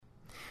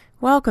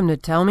Welcome to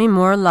Tell Me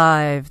More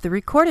Live, the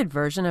recorded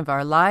version of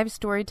our live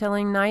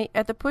storytelling night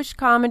at the Push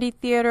Comedy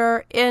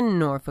Theater in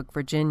Norfolk,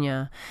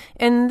 Virginia.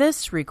 In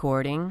this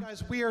recording...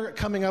 Guys, we are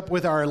coming up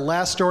with our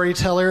last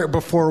storyteller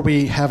before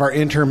we have our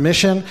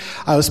intermission.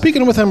 I was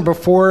speaking with him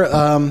before,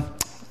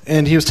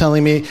 and he was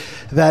telling me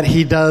that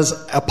he does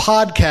a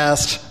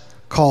podcast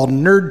called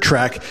Nerd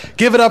Trek.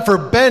 Give it up for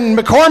Ben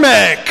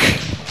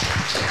McCormick!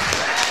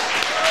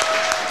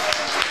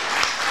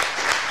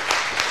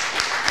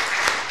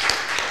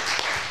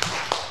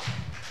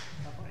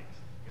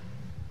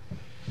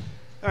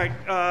 All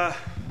right,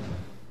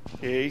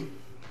 hey.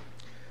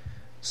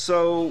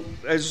 So,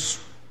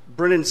 as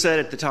Brennan said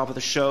at the top of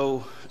the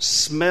show,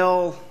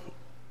 smell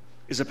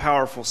is a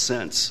powerful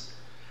sense.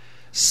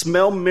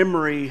 Smell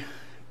memory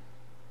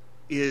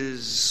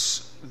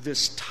is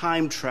this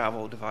time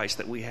travel device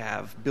that we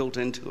have built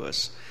into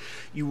us.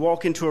 You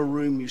walk into a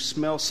room, you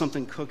smell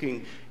something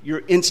cooking,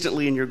 you're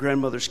instantly in your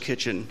grandmother's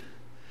kitchen.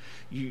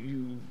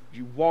 You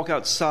walk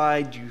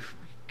outside, you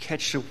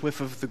catch a whiff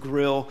of the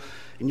grill,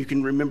 and you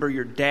can remember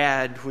your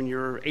dad when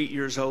you're 8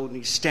 years old and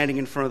he's standing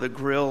in front of the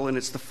grill and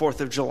it's the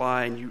 4th of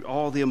July and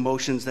all the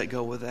emotions that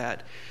go with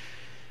that.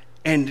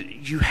 And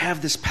you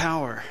have this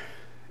power,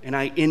 and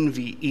I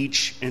envy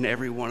each and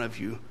every one of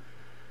you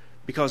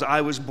because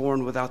I was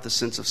born without the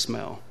sense of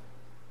smell.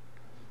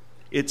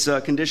 It's a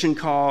condition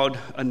called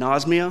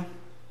anosmia,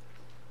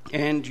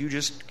 and you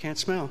just can't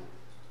smell.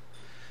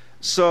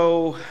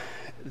 So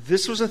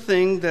this was a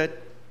thing that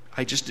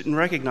I just didn't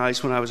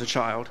recognize when I was a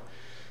child.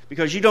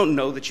 Because you don't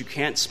know that you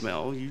can't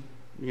smell. You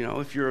know,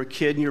 if you're a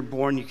kid and you're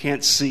born, you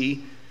can't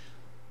see.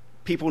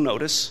 People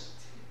notice.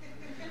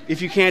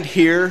 If you can't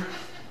hear,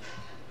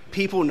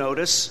 people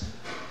notice.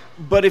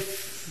 But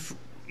if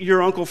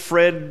your Uncle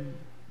Fred,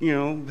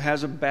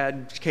 has a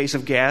bad case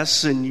of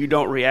gas and you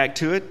don't react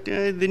to it,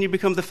 then you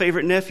become the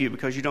favorite nephew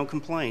because you don't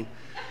complain.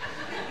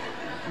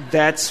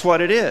 That's what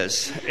it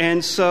is.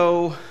 And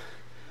so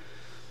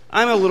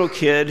I'm a little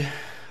kid.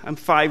 I'm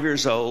 5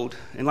 years old,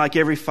 and like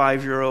every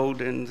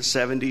 5-year-old in the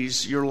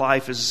 70s, your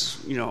life is,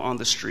 on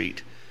the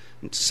street.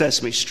 It's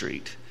Sesame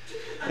Street.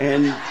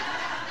 And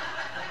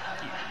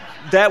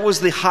that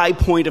was the high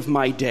point of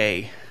my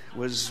day,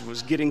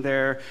 was getting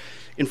there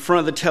in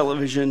front of the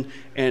television,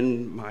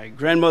 and my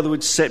grandmother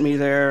would set me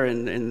there,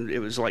 and it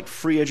was like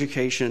free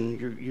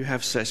education. You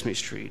have Sesame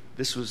Street.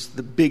 This was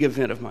the big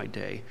event of my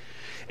day.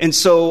 And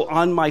so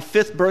on my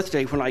 5th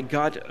birthday, when I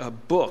got a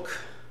book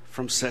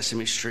from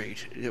Sesame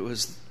Street,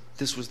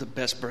 this was the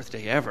best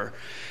birthday ever.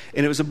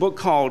 And it was a book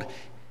called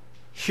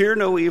Hear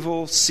No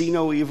Evil, See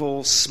No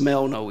Evil,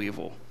 Smell No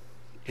Evil.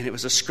 And it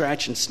was a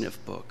scratch and sniff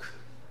book.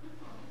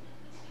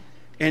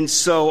 And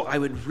so I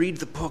would read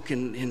the book,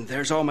 and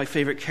there's all my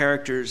favorite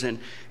characters, and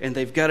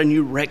they've got a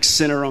new rec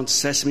center on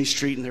Sesame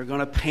Street, and they're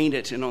going to paint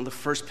it. And on the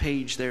first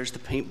page, there's the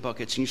paint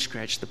buckets, and you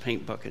scratch the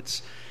paint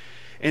buckets.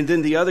 And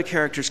then the other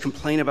characters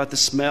complain about the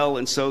smell,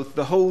 and so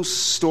the whole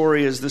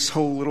story is this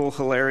whole little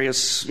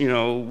hilarious,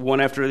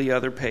 one after the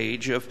other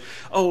page of,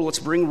 oh, let's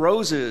bring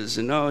roses,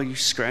 and oh, you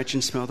scratch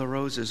and smell the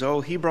roses. Oh,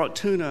 he brought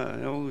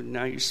tuna. Oh,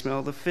 now you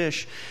smell the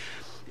fish.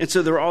 And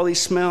so there were all these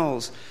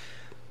smells,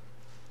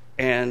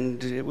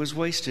 and it was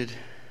wasted.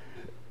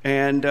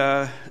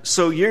 And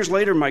so years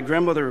later, my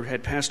grandmother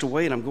had passed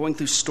away, and I'm going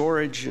through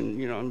storage,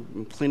 and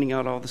I'm cleaning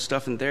out all the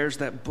stuff, and there's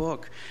that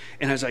book.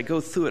 And as I go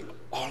through it,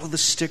 all of the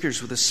stickers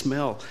with the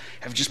smell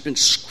have just been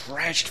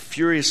scratched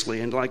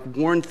furiously and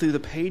worn through the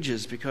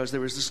pages because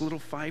there was this little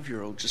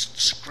 5-year-old just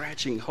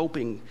scratching,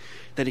 hoping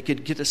that he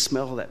could get a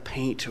smell of that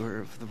paint or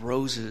of the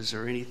roses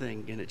or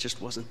anything, and it just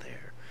wasn't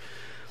there.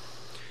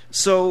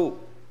 So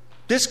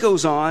this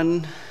goes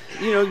on,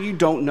 you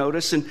don't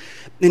notice, and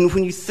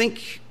when you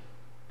think,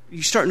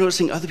 you start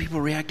noticing other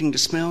people reacting to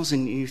smells,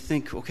 and you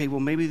think, okay,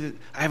 well, maybe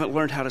I haven't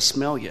learned how to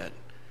smell yet.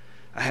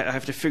 I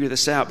have to figure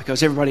this out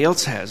because everybody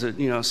else has it,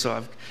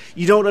 so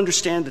you don't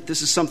understand that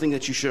this is something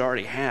that you should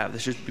already have.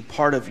 This should be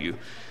part of you.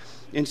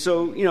 And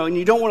so, and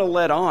you don't want to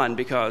let on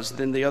because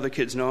then the other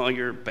kids know, oh,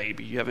 you're a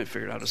baby. You haven't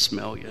figured out how to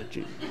smell yet.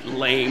 You're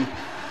lame.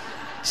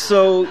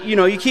 So,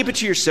 you keep it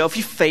to yourself.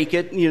 You fake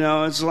it.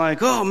 It's like,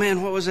 oh,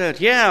 man, what was that?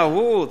 Yeah,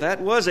 whoa,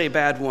 that was a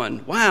bad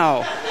one.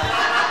 Wow.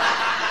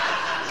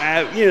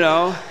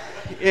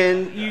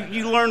 And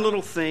you learn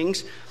little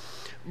things.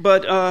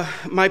 But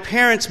my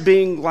parents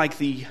being like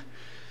the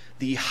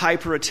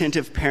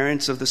hyper-attentive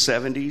parents of the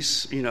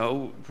 70s,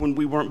 when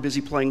we weren't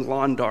busy playing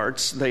lawn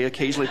darts, they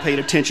occasionally paid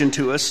attention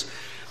to us.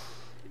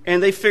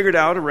 And they figured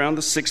out around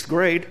the 6th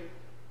grade,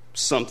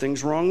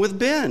 something's wrong with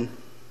Ben.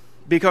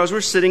 Because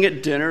we're sitting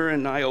at dinner,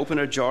 and I open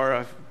a jar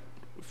of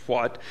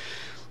what,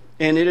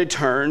 and it had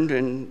turned,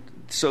 and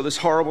so this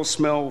horrible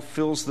smell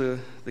fills the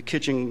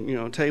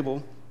kitchen,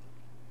 table.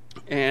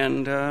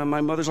 And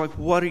my mother's like,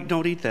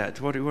 don't eat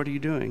that. What are you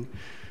doing?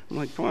 I'm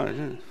like, what?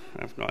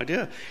 I have no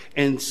idea.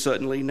 And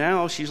suddenly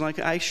now she's like,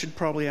 I should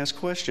probably ask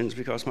questions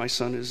because my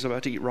son is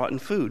about to eat rotten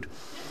food.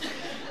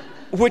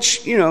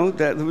 Which,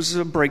 that was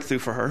a breakthrough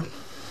for her.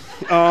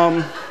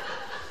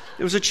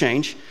 It was a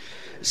change.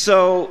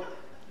 So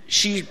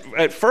she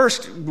at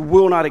first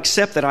will not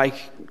accept that I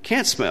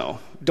can't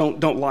smell.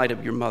 Don't lie to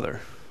your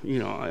mother.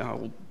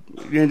 I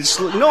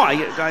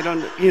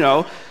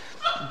don't.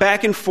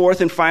 Back and forth,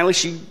 and finally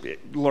she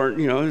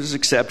learned. Is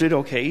accepted.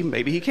 Okay,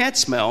 maybe he can't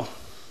smell.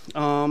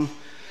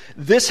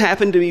 This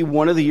happened to be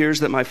one of the years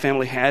that my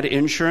family had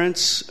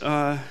insurance,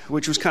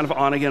 which was kind of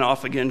on again,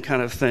 off again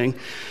kind of thing.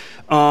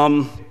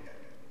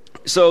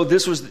 So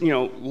this was,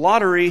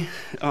 lottery.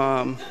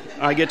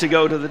 I get to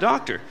go to the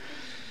doctor.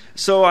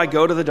 So I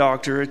go to the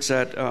doctor. It's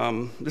at,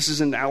 this is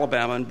in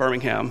Alabama, in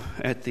Birmingham,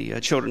 at the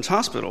Children's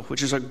Hospital,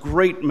 which is a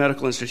great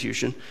medical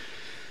institution.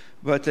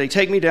 But they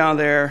take me down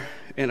there,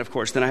 and of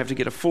course, then I have to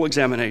get a full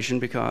examination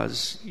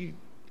because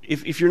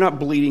if you're not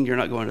bleeding, you're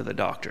not going to the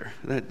doctor.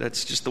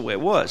 That's just the way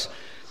it was.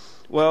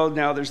 Well,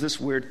 now there's this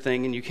weird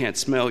thing, and you can't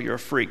smell, you're a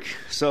freak.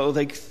 So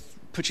they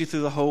put you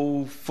through the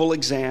whole full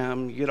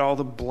exam, you get all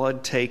the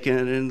blood taken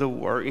and the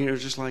work,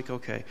 just like,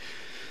 okay.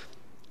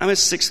 I'm a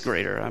sixth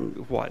grader.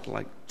 I'm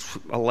like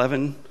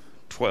 11,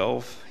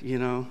 12,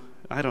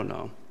 I don't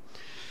know.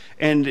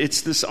 And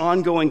it's this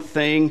ongoing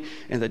thing,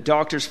 and the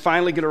doctors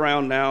finally get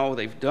around now.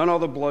 They've done all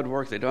the blood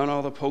work. They've done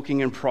all the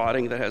poking and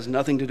prodding that has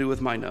nothing to do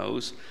with my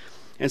nose.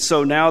 And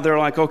so now they're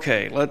like,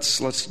 okay, let's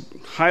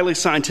highly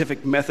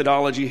scientific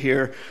methodology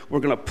here. We're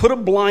going to put a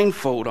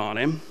blindfold on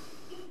him,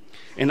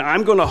 and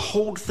I'm going to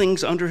hold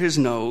things under his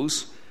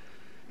nose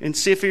and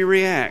see if he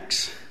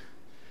reacts.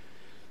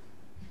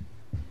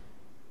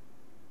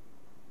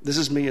 This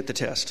is me at the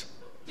test.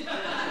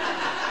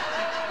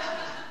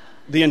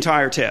 The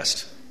entire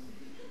test.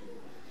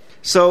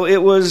 So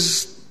it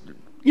was,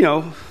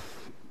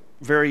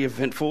 very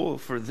eventful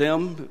for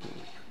them.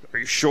 Are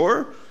you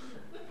sure?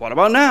 What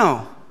about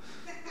now?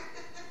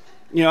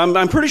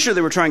 I'm pretty sure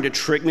they were trying to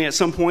trick me at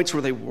some points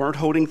where they weren't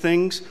holding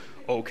things.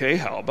 Okay,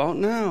 how about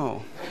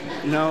now?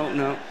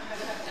 No.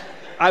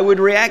 I would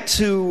react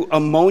to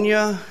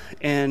ammonia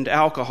and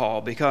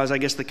alcohol because I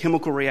guess the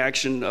chemical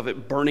reaction of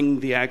it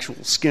burning the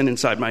actual skin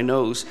inside my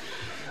nose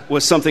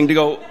was something to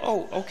go,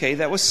 oh, okay,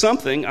 that was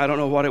something. I don't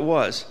know what it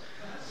was.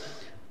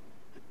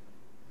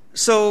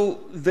 So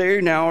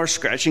they now are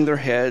scratching their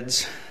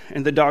heads,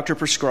 and the doctor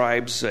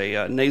prescribes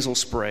a nasal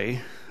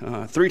spray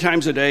 3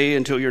 times a day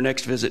until your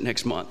next visit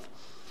next month.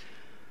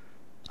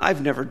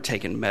 I've never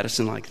taken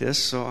medicine like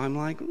this, so I'm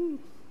like,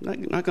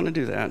 not going to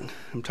do that.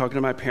 I'm talking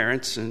to my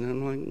parents, and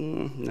I'm like,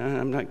 nah,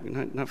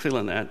 I'm not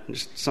feeling that.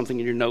 Just something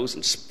in your nose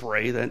and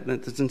spray,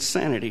 that's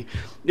insanity.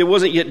 It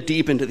wasn't yet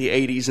deep into the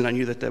 80s, and I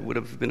knew that would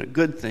have been a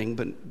good thing,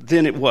 but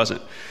then it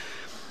wasn't.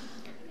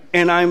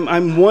 And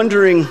I'm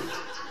wondering,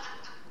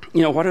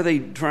 what are they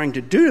trying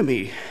to do to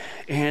me?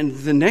 And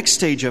the next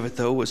stage of it,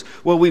 though, was,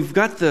 well, we've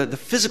got the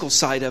physical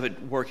side of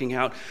it working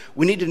out.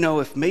 We need to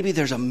know if maybe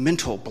there's a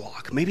mental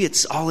block. Maybe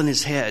it's all in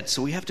his head.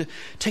 So we have to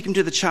take him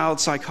to the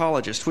child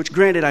psychologist, which,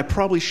 granted, I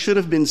probably should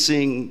have been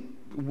seeing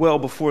well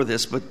before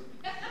this, but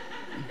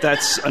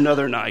that's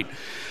another night.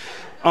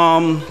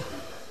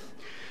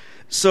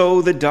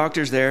 So the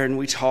doctor's there, and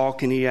we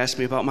talk, and he asked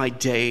me about my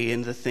day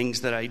and the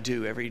things that I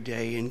do every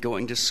day and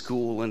going to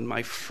school and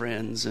my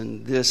friends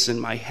and this and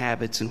my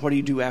habits and what do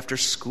you do after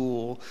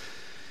school.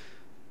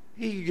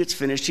 He gets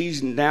finished.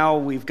 Now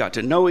we've got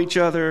to know each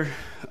other.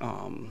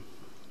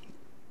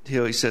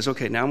 He says,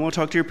 okay, now I'm going to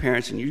talk to your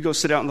parents, and you go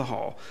sit out in the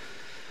hall.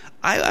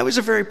 I was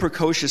a very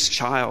precocious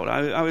child.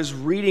 I was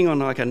reading on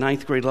like a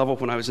 9th grade level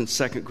when I was in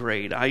 2nd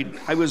grade. I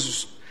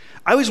was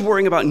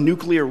worrying about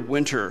nuclear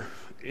winter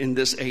in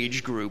this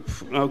age group.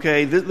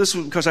 Okay, this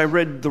was because I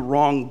read the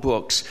wrong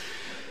books.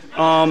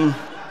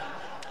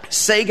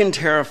 Sagan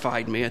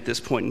terrified me at this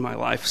point in my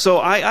life. So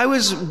I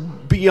was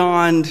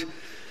beyond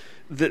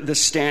the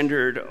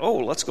standard,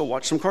 let's go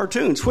watch some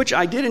cartoons, which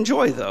I did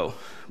enjoy, though.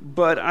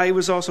 But I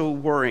was also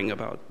worrying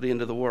about the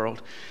end of the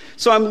world.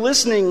 So I'm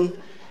listening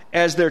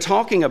as they're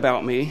talking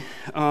about me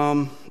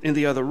in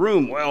the other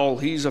room. Well,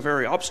 he's a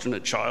very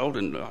obstinate child,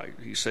 and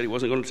he said he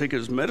wasn't going to take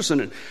his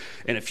medicine.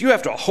 And if you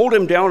have to hold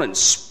him down and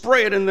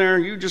spray it in there,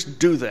 you just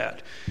do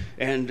that.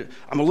 And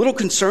I'm a little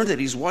concerned that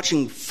he's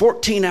watching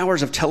 14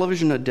 hours of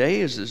television a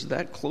day. Is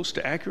that close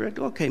to accurate?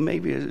 Okay,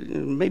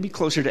 maybe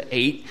closer to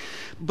 8.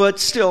 But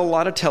still a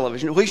lot of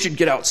television. Well, he should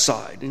get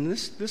outside. And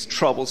this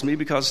troubles me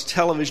because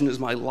television is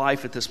my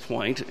life at this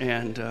point,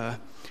 and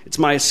it's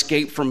my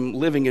escape from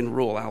living in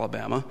rural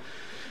Alabama.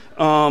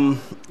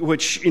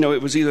 Which,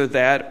 it was either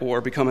that or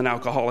become an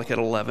alcoholic at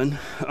 11,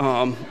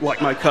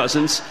 like my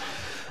cousins.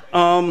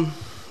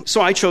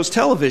 So I chose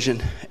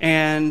television,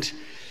 and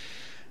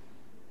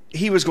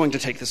he was going to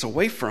take this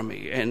away from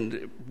me.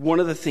 And one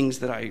of the things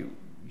that I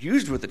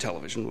used with the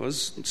television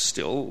was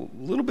still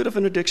a little bit of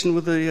an addiction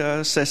with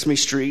the Sesame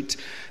Street,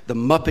 the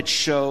Muppet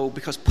Show,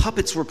 because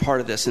puppets were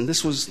part of this, and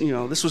this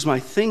was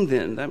my thing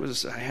then. I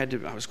was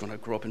going to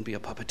grow up and be a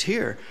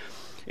puppeteer.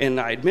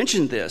 And I had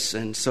mentioned this,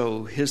 and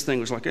so his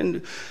thing was like,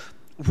 and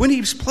when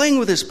he's playing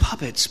with his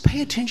puppets,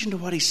 pay attention to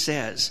what he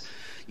says.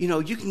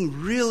 You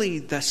can really,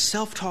 the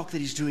self-talk that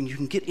he's doing, you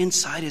can get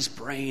inside his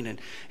brain, and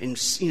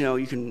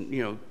you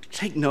can,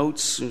 take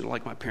notes,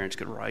 like my parents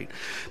could write,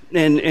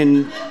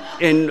 and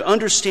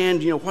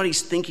understand, what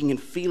he's thinking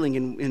and feeling,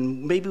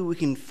 and maybe we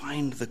can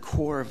find the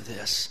core of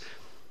this.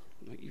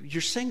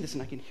 You're saying this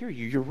and I can hear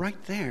you. You're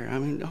right there. I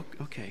mean,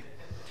 okay.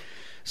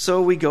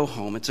 So we go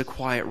home. It's a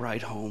quiet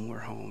ride home. We're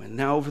home. And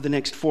now over the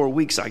next 4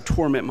 weeks, I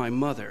torment my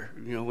mother.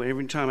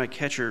 Every time I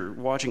catch her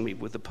watching me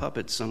with the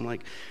puppets, I'm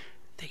like,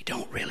 they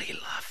don't really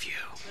love you.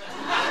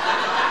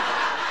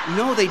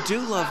 No, they do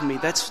love me.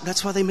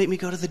 That's why they make me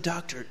go to the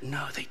doctor.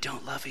 No, they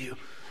don't love you.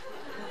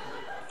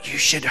 You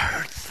should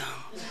hurt them.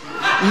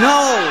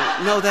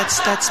 No, that's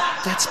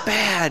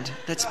bad.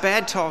 That's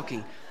bad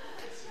talking.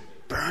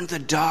 Burn the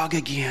dog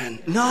again.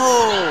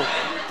 No,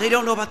 they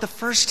don't know about the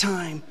first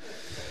time.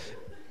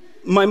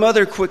 My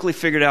mother quickly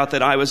figured out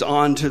that I was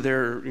on to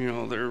their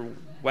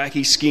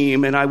wacky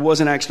scheme, and I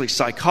wasn't actually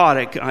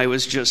psychotic. I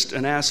was just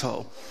an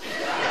asshole.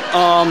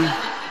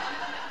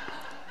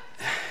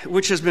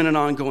 Which has been an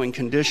ongoing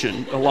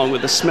condition, along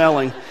with the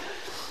smelling.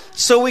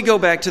 So we go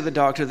back to the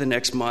doctor the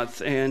next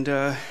month, and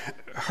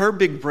her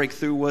big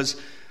breakthrough was,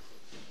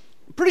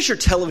 I'm pretty sure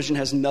television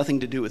has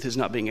nothing to do with his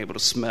not being able to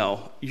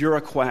smell. You're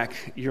a quack.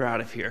 You're out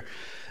of here.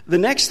 The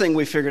next thing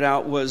we figured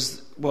out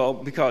was,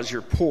 because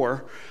you're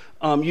poor,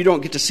 you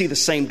don't get to see the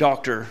same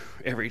doctor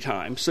every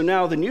time. So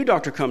now the new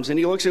doctor comes in.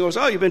 He looks and goes,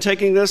 oh, you've been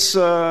taking this,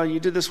 you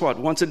did this,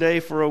 once a day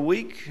for a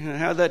week?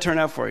 How'd that turn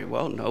out for you?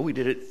 Well, no, we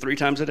did it 3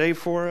 times a day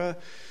for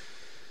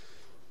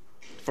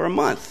a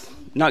month.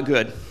 Not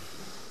good.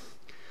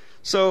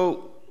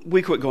 So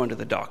we quit going to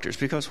the doctors,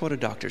 because what do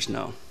doctors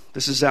know?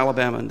 This is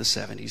Alabama in the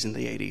 70s and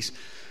the 80s.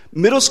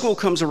 Middle school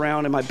comes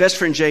around, and my best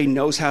friend Jay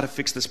knows how to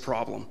fix this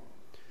problem.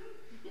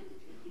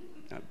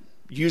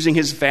 Using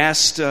his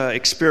vast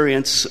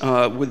experience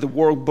with the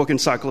World Book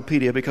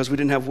Encyclopedia, because we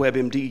didn't have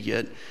WebMD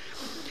yet,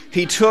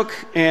 he took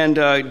and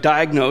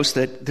diagnosed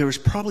that there was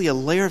probably a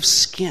layer of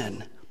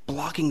skin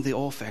blocking the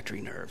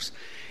olfactory nerves.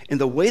 And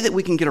the way that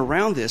we can get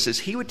around this is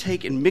he would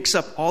take and mix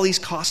up all these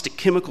caustic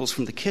chemicals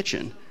from the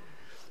kitchen,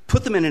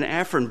 put them in an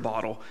Afrin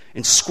bottle,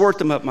 and squirt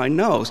them up my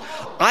nose.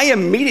 I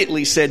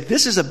immediately said,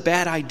 this is a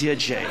bad idea,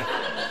 Jay.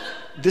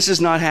 This is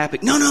not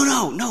happening.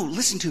 No,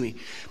 listen to me.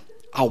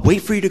 I'll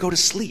wait for you to go to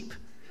sleep.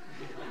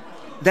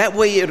 That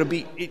way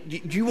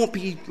you won't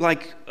be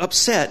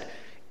upset.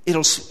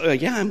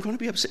 I'm going to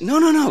be upset.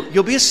 No,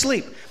 you'll be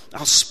asleep.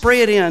 I'll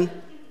spray it in.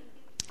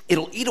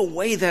 It'll eat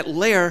away that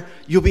layer.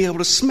 You'll be able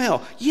to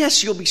smell.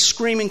 Yes, you'll be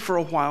screaming for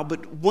a while,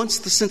 but once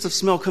the sense of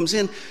smell comes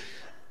in,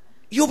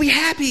 you'll be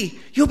happy.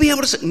 You'll be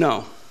able to say,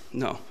 no.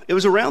 It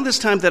was around this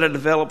time that I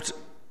developed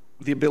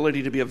the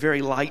ability to be a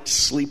very light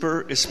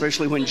sleeper,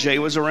 especially when Jay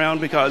was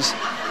around, because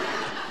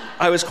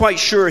I was quite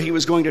sure he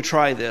was going to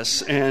try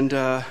this,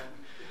 and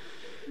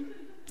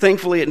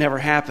thankfully it never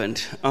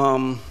happened.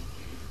 Over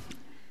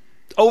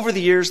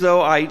the years,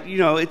 though,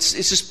 it's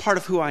just part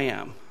of who I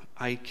am.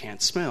 I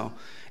can't smell.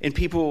 And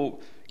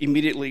people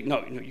immediately,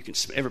 no, you can.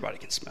 Everybody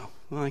can smell.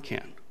 Well, I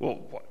can't. Well,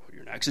 what?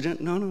 You're an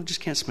accident? No, just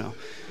can't smell.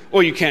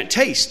 Or you can't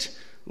taste.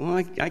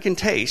 Well, I can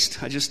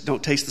taste. I just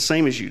don't taste the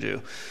same as you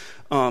do.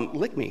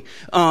 Lick me.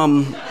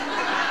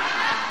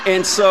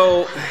 And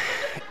so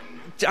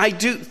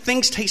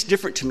things taste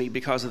different to me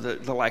because of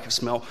the lack of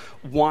smell.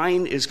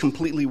 Wine is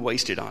completely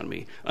wasted on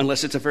me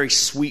unless it's a very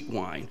sweet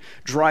wine.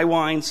 Dry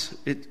wines,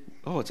 it's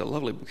a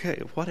lovely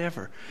bouquet,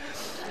 whatever.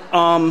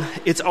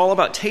 It's all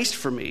about taste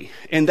for me.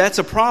 And that's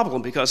a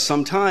problem, because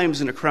sometimes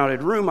in a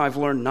crowded room, I've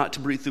learned not to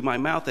breathe through my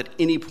mouth at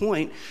any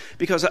point,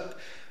 because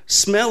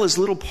smell is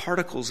little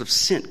particles of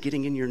scent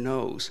getting in your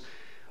nose.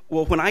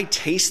 Well, when I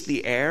taste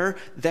the air,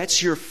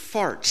 that's your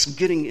farts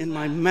getting in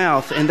my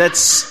mouth, and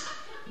that's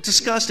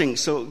disgusting.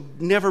 So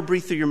never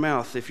breathe through your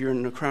mouth if you're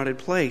in a crowded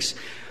place.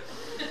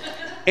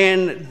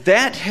 And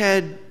that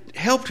had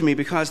helped me,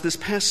 because this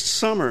past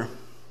summer,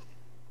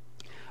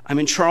 I'm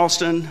in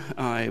Charleston.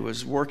 I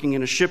was working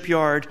in a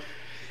shipyard.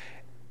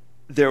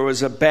 There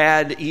was a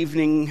bad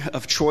evening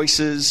of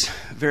choices,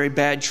 very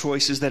bad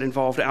choices that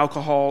involved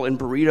alcohol and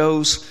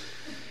burritos.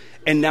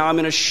 And now I'm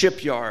in a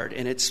shipyard,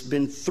 and it's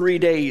been 3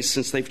 days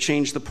since they've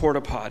changed the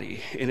porta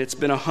potty, and it's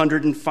been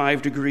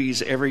 105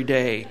 degrees every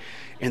day.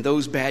 And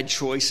those bad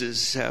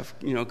choices have,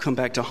 come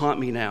back to haunt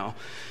me now.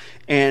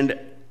 And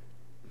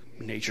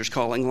nature's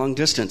calling long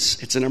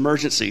distance. It's an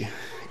emergency.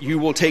 You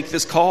will take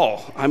this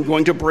call. I'm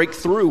going to break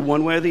through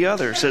one way or the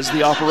other, says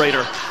the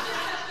operator.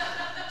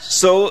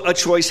 So a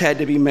choice had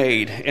to be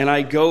made, and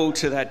I go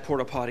to that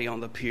porta potty on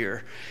the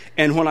pier.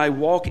 And when I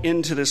walk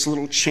into this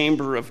little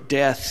chamber of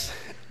death,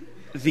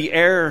 the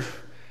air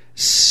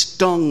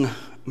stung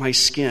my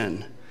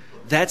skin.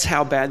 That's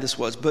how bad this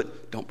was.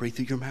 But don't breathe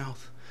through your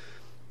mouth.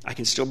 I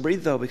can still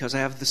breathe, though, because I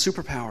have the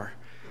superpower.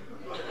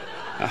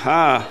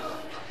 Aha.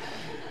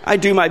 I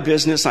do my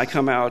business. I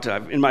come out.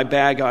 In my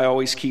bag, I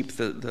always keep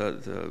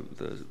the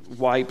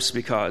wipes,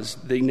 because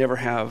they never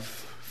have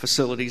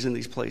facilities in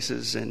these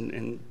places,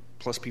 and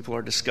plus people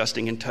are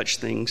disgusting and touch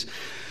things.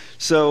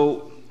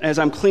 So as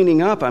I'm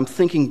cleaning up, I'm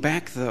thinking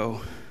back,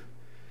 though,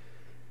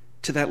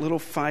 to that little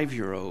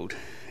 5-year-old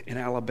in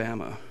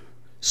Alabama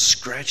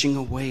scratching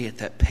away at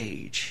that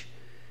page,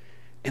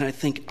 And I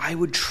think I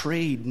would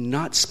trade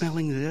not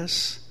smelling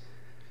this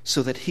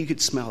so that he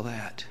could smell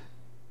that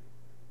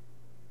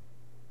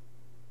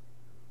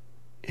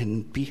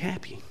and be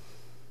happy.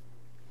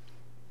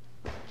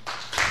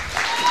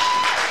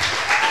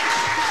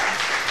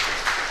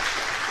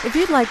 If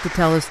you'd like to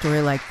tell a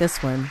story like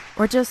this one,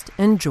 or just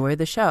enjoy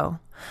the show,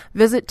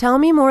 visit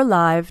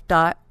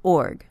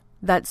tellmemorelive.org.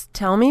 That's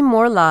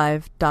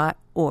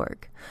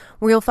tellmemorelive.org,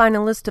 where you'll find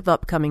a list of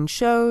upcoming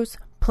shows,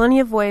 plenty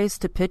of ways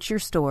to pitch your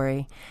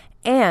story,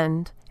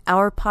 and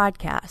our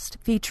podcast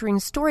featuring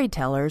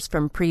storytellers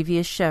from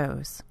previous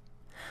shows.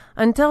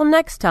 Until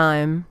next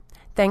time,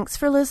 thanks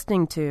for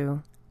listening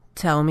to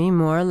Tell Me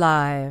More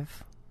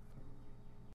Live.